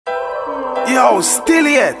Yo, still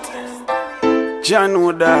yet. John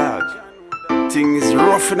no dog. Things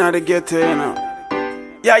rough in the ghetto, you know.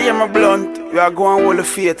 Yeah, my blunt. We are going hold the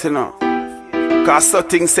faith, you know. Cause so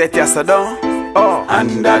things set yes, I don't. Oh.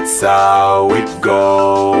 And that's how it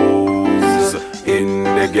goes in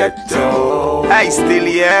the ghetto. I still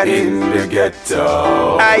yet. In the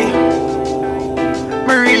ghetto.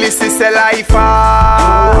 Me really see the life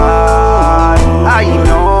hard. I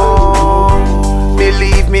know.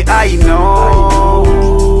 Believe me, I know.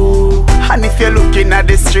 And if you're looking at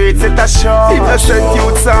the streets, it's a show. Innocent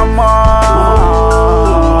youths are more.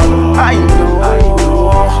 I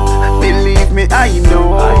know. Believe me, I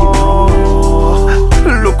know.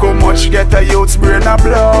 Look how much get a youth's brain a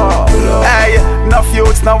blow. Hey, enough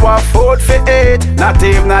youths now have food for eat. Not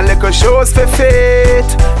even a little shows for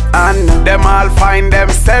faith. And them all find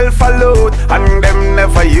themselves a load. And them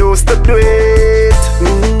never used to do it.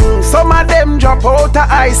 Some of them drop out of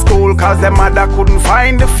high school cause their mother couldn't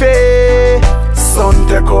find the faith. Son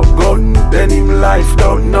take up gun, then him life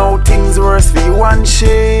done. Now things worse for you and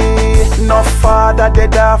she. No father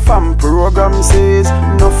dead off and program says.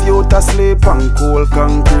 No youth asleep on cold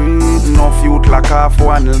concrete. No youth lock off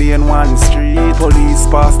one lane, one street. Police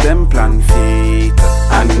pass them plan feet.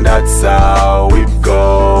 And that's how it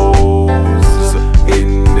goes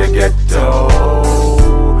in the ghetto.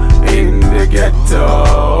 In the ghetto.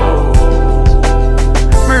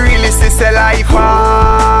 Me really see the life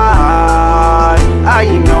hard. I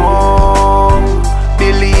know.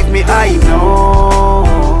 Believe me, I know.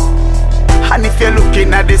 And if you're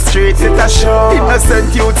looking at the streets, it's a show.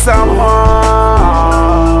 Innocent youths are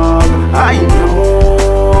more. I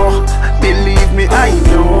know. Believe me, I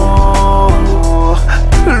know.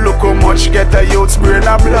 Look how much get a youth's brain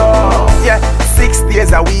a blow. Yeah, 6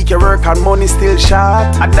 days a week you work and money still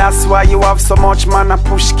short. And that's why you have so much man a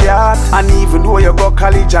push cat. And even though you go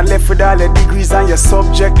college and left with all the degrees and your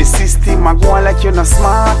subject, the system a go on like you're not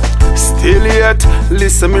smart. Still yet,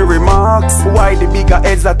 listen me remarks. Why the bigger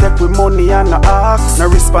heads that take with money and no ask? No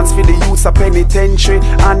response for the youths of penitentiary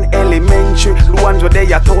and elementary. The ones where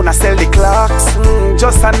they at town a sell the clocks.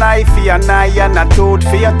 Just a knife for your eye and a toad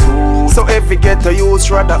for your tooth. So every ghetto youths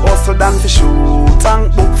rather hustle than to shoot.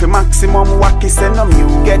 Bank book for maximum wacky send them you.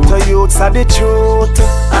 Ghetto youths are the truth.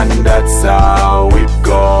 And that's how it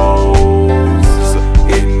goes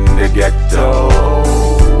in the ghetto.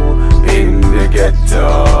 In the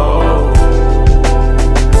ghetto.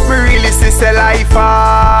 Me really see the life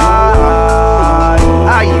hard.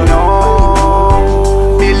 I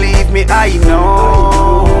know. Believe me, I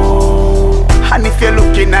know. And if you're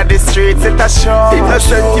looking at the streets, it's a show.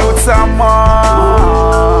 Innocent youths are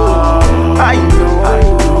more. I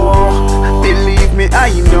know. Believe me,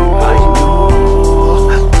 I know.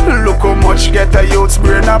 Look how much get a youth's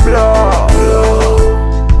brain a blow.